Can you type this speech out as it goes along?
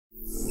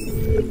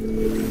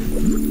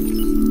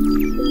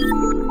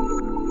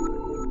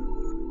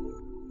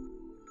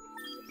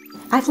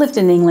I've lived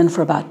in England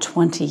for about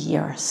 20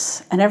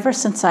 years, and ever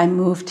since I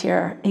moved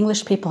here,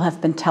 English people have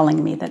been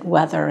telling me that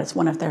weather is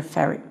one of their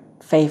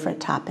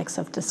favorite topics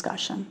of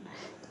discussion.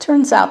 It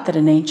turns out that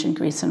in ancient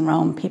Greece and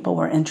Rome, people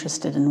were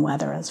interested in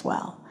weather as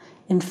well.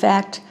 In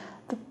fact,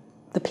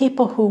 the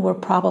people who were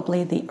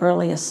probably the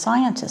earliest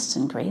scientists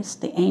in Greece,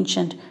 the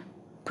ancient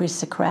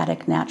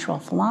pre-Socratic natural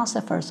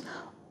philosophers,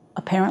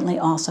 apparently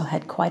also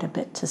had quite a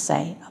bit to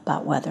say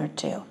about weather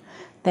too.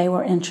 They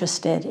were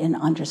interested in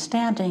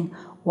understanding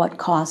what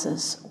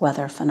causes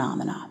weather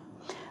phenomena.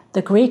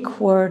 The Greek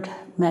word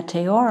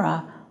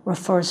meteora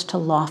refers to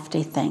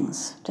lofty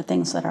things, to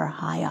things that are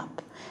high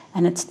up.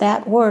 And it's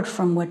that word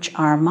from which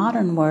our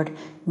modern word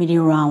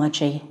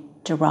meteorology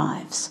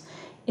derives.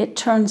 It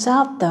turns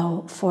out,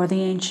 though, for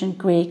the ancient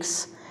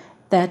Greeks,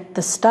 that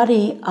the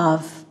study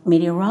of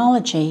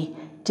meteorology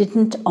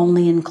didn't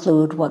only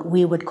include what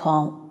we would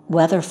call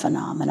weather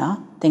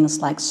phenomena, things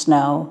like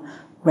snow,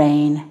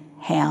 rain,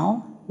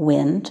 hail,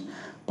 wind,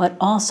 but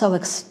also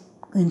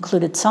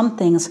included some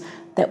things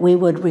that we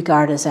would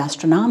regard as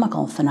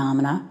astronomical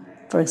phenomena,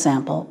 for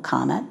example,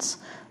 comets,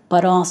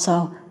 but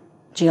also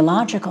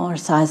geological or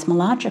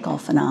seismological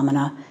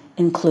phenomena,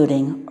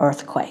 including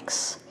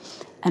earthquakes.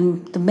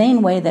 And the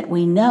main way that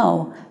we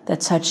know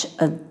that such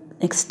an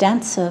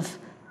extensive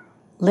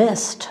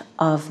list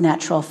of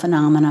natural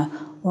phenomena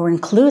were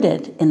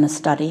included in the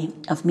study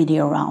of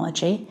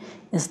meteorology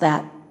is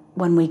that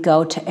when we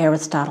go to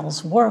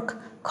Aristotle's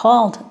work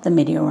called the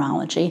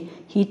Meteorology,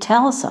 he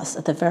tells us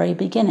at the very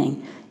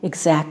beginning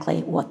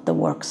exactly what the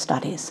work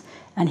studies,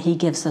 and he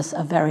gives us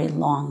a very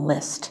long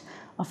list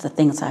of the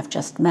things I've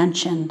just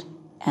mentioned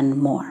and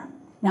more.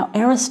 Now,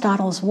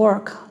 Aristotle's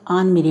work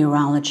on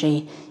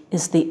meteorology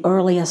is the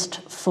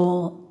earliest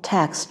full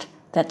text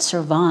that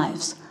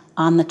survives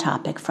on the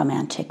topic from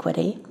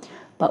antiquity,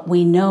 but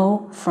we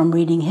know from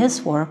reading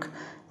his work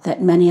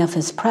that many of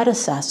his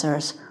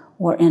predecessors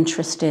were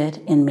interested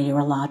in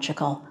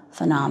meteorological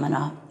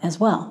phenomena as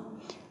well.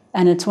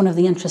 And it's one of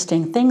the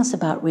interesting things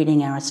about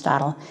reading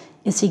Aristotle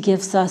is he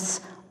gives us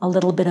a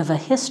little bit of a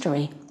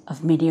history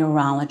of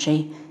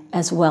meteorology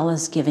as well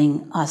as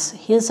giving us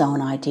his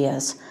own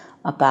ideas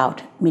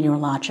about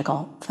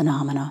meteorological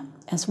phenomena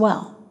as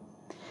well.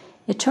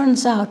 It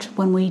turns out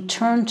when we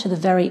turn to the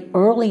very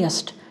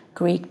earliest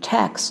Greek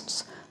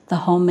texts, the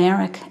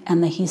Homeric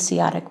and the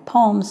Hesiodic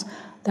poems,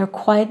 there's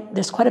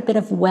quite a bit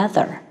of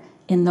weather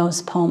in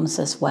those poems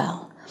as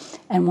well.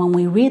 And when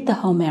we read the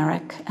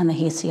Homeric and the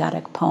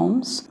Hesiodic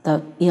poems,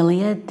 the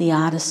Iliad, the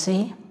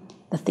Odyssey,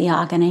 the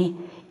Theogony,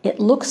 it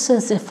looks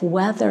as if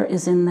weather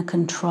is in the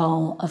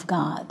control of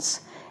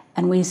gods.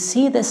 And we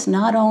see this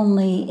not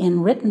only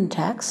in written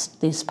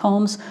text, these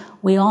poems,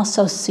 we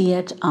also see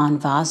it on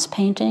vase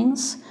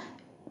paintings,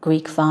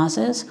 Greek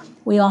vases.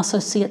 We also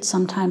see it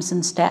sometimes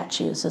in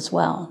statues as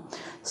well.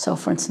 So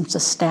for instance, a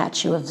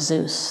statue of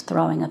Zeus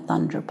throwing a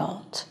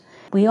thunderbolt.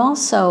 We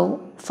also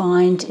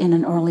find in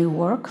an early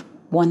work,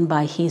 one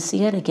by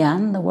Hesiod,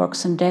 again, the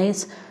Works and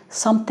Days,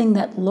 something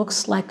that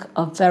looks like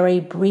a very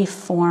brief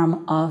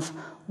form of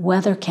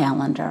weather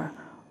calendar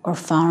or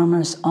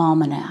farmer's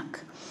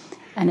almanac.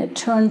 And it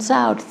turns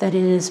out that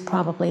it is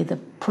probably the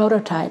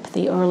prototype,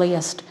 the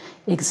earliest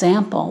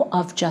example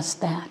of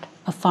just that,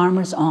 a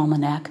farmer's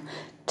almanac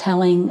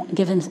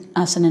giving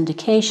us an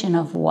indication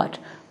of what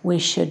we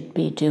should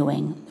be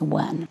doing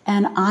when.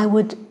 And I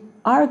would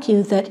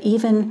argue that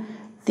even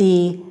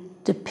the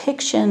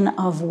depiction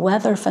of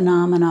weather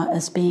phenomena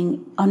as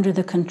being under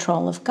the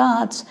control of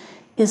gods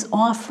is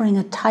offering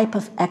a type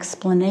of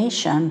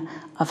explanation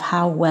of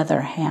how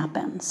weather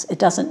happens. It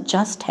doesn't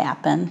just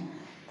happen,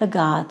 the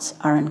gods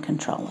are in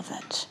control of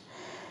it.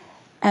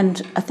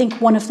 And I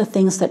think one of the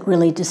things that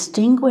really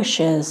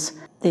distinguishes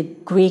the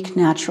Greek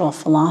natural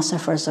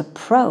philosophers'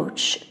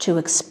 approach to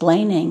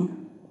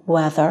explaining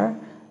weather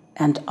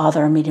and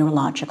other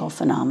meteorological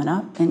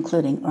phenomena,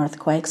 including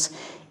earthquakes,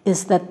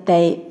 is that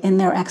in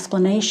their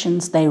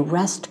explanations, they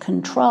wrest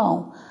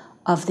control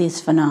of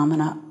these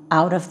phenomena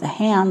out of the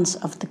hands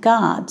of the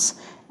gods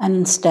and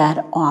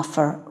instead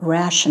offer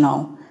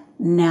rational,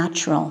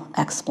 natural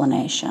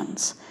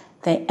explanations.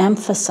 They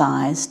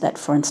emphasize that,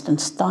 for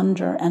instance,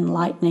 thunder and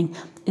lightning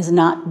is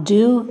not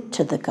due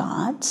to the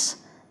gods.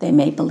 They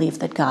may believe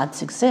that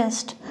gods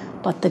exist,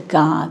 but the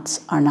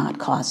gods are not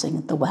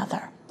causing the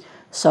weather.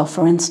 So,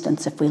 for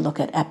instance, if we look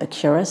at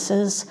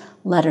Epicurus's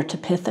letter to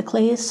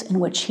Pythocles, in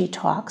which he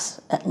talks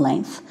at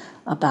length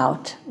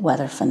about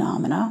weather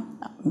phenomena,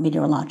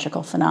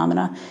 meteorological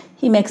phenomena,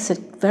 he makes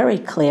it very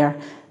clear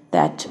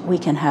that we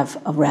can have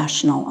a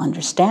rational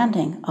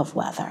understanding of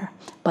weather,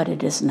 but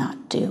it is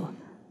not due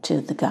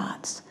to the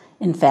gods.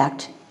 In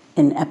fact,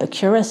 in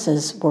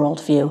Epicurus's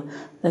worldview,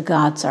 the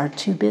gods are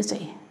too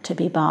busy to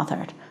be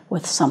bothered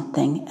with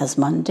something as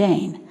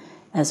mundane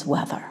as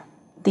weather.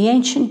 The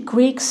ancient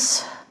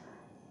Greeks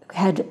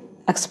had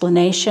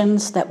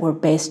explanations that were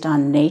based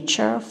on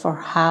nature for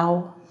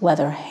how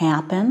weather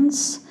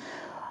happens.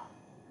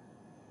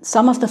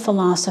 Some of the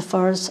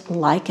philosophers,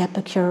 like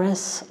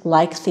Epicurus,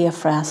 like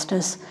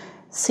Theophrastus,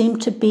 seem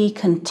to be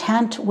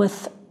content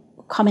with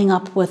coming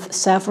up with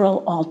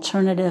several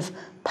alternative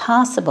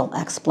possible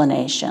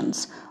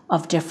explanations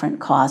of different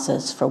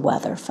causes for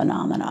weather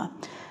phenomena.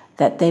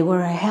 That they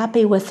were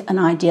happy with an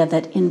idea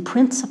that in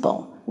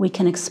principle we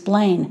can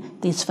explain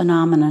these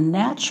phenomena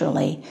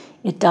naturally.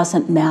 It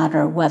doesn't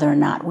matter whether or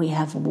not we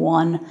have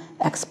one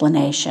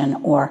explanation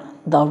or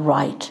the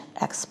right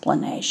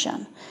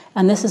explanation.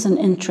 And this is an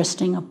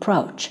interesting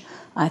approach,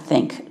 I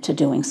think, to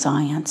doing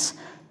science,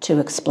 to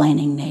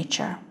explaining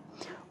nature.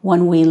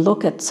 When we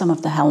look at some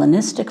of the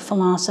Hellenistic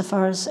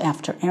philosophers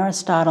after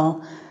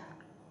Aristotle,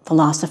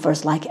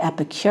 philosophers like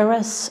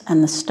Epicurus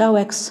and the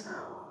Stoics,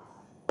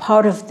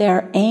 part of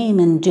their aim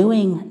in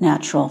doing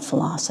natural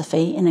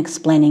philosophy, in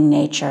explaining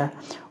nature,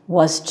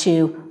 was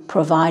to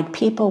provide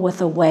people with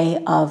a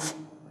way of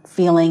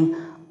feeling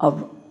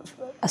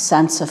a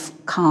sense of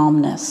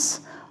calmness,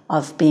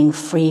 of being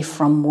free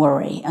from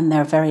worry, and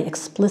they're very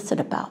explicit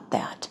about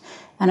that.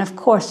 And of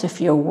course,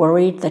 if you're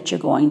worried that you're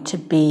going to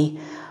be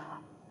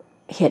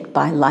hit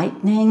by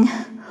lightning,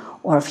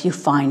 or if you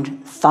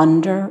find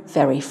thunder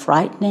very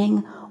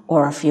frightening,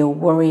 or if you're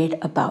worried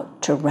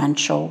about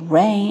torrential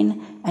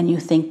rain and you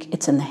think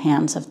it's in the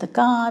hands of the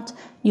gods,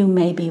 you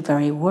may be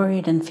very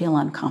worried and feel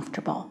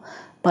uncomfortable.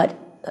 But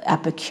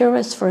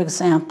Epicurus, for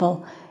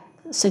example,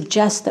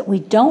 suggests that we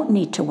don't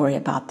need to worry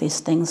about these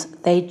things.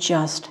 They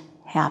just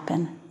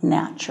happen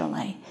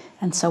naturally.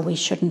 And so we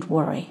shouldn't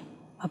worry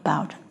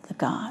about the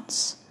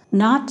gods.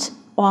 Not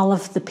all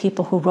of the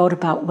people who wrote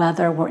about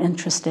weather were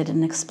interested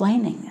in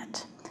explaining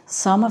it.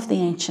 Some of the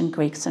ancient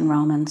Greeks and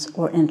Romans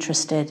were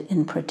interested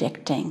in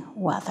predicting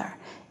weather,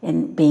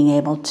 in being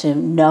able to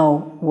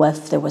know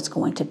if there was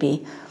going to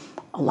be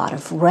a lot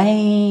of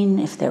rain,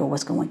 if there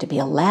was going to be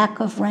a lack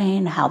of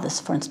rain, how this,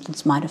 for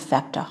instance, might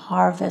affect a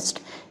harvest,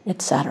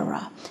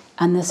 etc.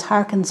 And this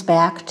harkens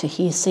back to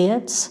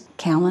Hesiod's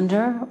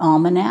calendar,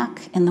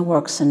 almanac, in the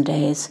Works and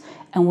Days,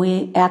 and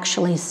we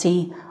actually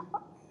see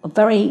a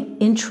very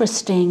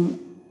interesting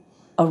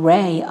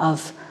array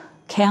of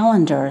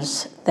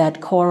calendars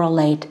that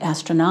correlate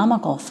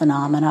astronomical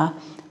phenomena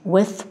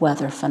with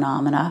weather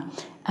phenomena,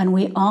 and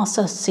we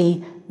also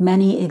see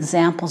many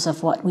examples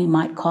of what we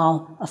might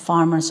call a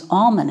farmer's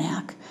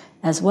almanac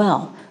as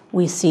well.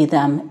 We see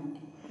them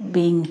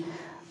being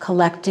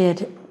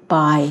collected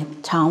by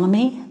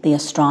Ptolemy, the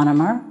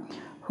astronomer,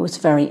 who's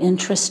very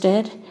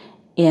interested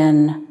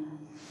in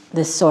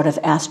this sort of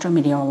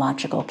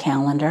astrometeorological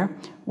calendar.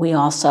 We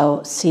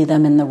also see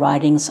them in the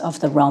writings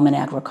of the Roman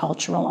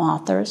agricultural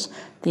authors,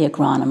 the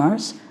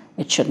agronomers.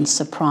 It shouldn't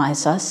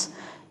surprise us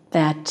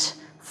that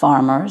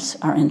farmers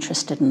are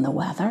interested in the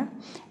weather.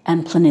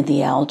 And Pliny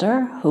the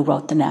Elder, who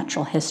wrote the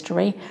Natural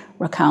History,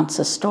 recounts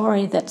a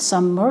story that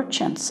some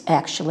merchants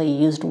actually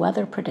used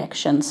weather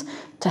predictions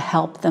to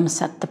help them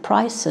set the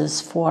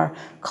prices for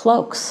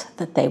cloaks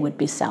that they would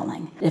be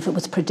selling. If it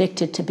was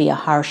predicted to be a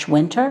harsh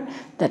winter,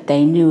 that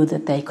they knew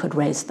that they could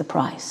raise the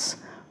price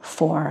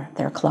for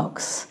their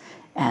cloaks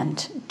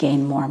and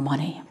gain more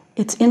money.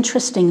 It's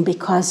interesting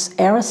because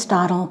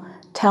Aristotle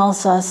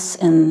tells us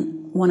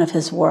in one of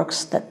his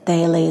works that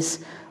Thales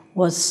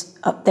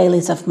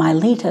of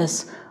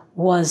Miletus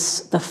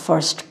was the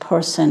first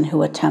person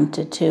who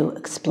attempted to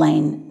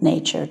explain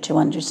nature, to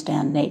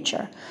understand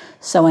nature.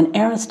 So in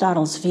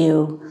Aristotle's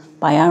view,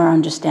 by our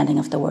understanding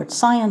of the word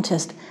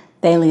scientist,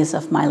 Thales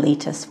of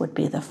Miletus would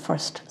be the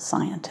first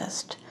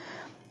scientist.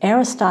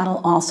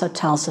 Aristotle also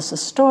tells us a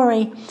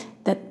story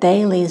that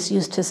Thales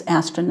used his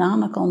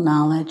astronomical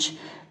knowledge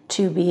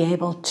to be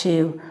able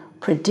to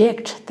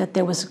predict that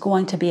there was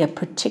going to be a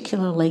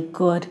particularly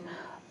good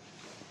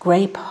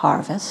grape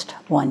harvest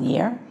one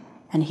year,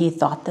 and he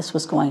thought this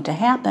was going to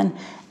happen.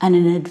 And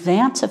in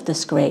advance of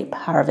this grape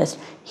harvest,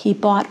 he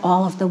bought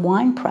all of the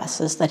wine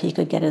presses that he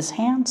could get his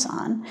hands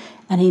on,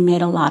 and he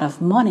made a lot of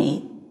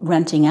money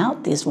renting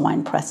out these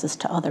wine presses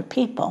to other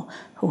people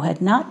who had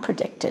not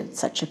predicted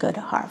such a good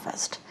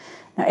harvest.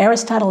 Now,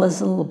 Aristotle is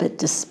a little bit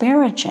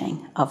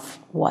disparaging of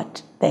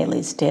what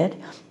Thales did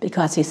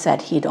because he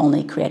said he'd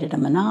only created a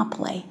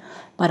monopoly.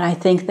 But I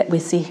think that we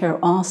see here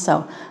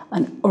also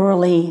an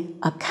early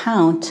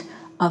account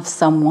of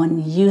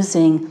someone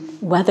using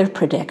weather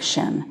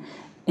prediction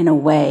in a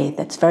way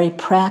that's very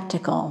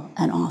practical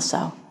and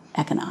also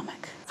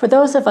economic. For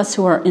those of us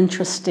who are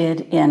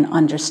interested in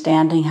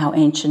understanding how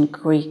ancient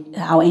Greek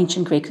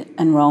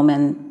and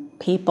Roman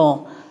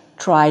people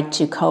tried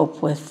to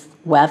cope with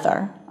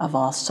weather of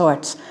all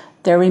sorts,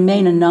 there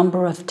remain a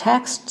number of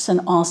texts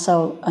and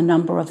also a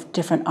number of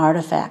different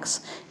artifacts,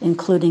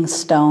 including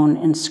stone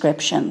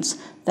inscriptions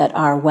that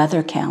are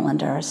weather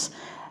calendars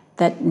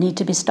that need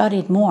to be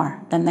studied more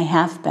than they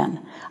have been.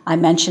 I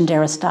mentioned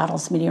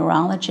Aristotle's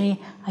meteorology.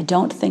 I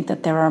don't think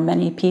that there are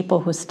many people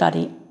who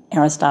study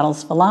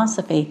Aristotle's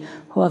philosophy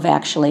who have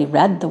actually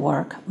read the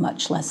work,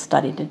 much less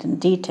studied it in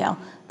detail.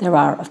 There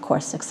are, of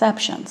course,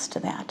 exceptions to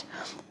that.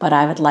 But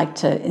I would like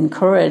to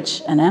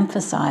encourage and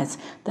emphasize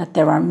that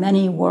there are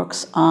many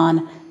works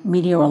on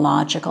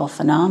meteorological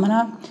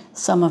phenomena.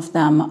 Some of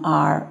them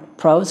are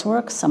prose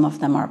works, some of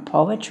them are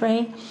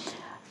poetry,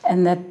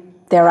 and that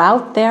they're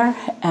out there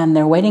and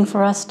they're waiting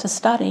for us to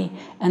study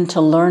and to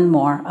learn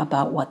more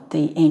about what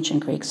the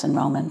ancient Greeks and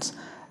Romans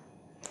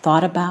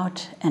thought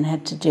about and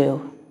had to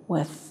do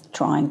with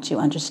trying to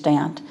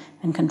understand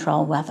and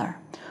control weather.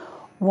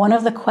 One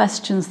of the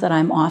questions that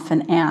I'm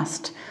often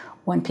asked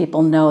when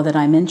people know that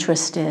I'm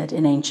interested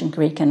in ancient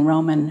Greek and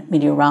Roman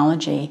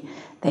meteorology,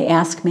 they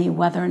ask me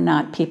whether or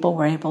not people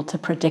were able to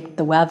predict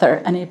the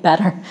weather any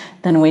better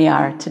than we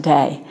are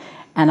today.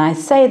 And I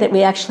say that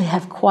we actually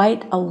have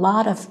quite a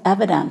lot of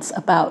evidence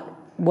about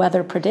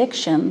weather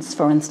predictions,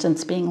 for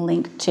instance, being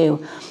linked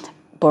to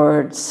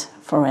birds,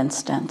 for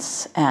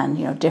instance, and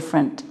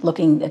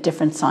looking at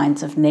different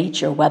signs of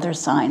nature, weather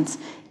signs,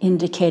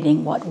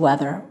 indicating what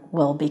weather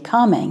will be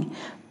coming.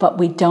 But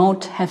we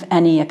don't have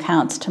any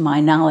accounts, to my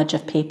knowledge,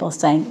 of people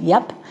saying,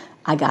 yep,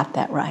 I got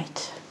that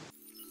right.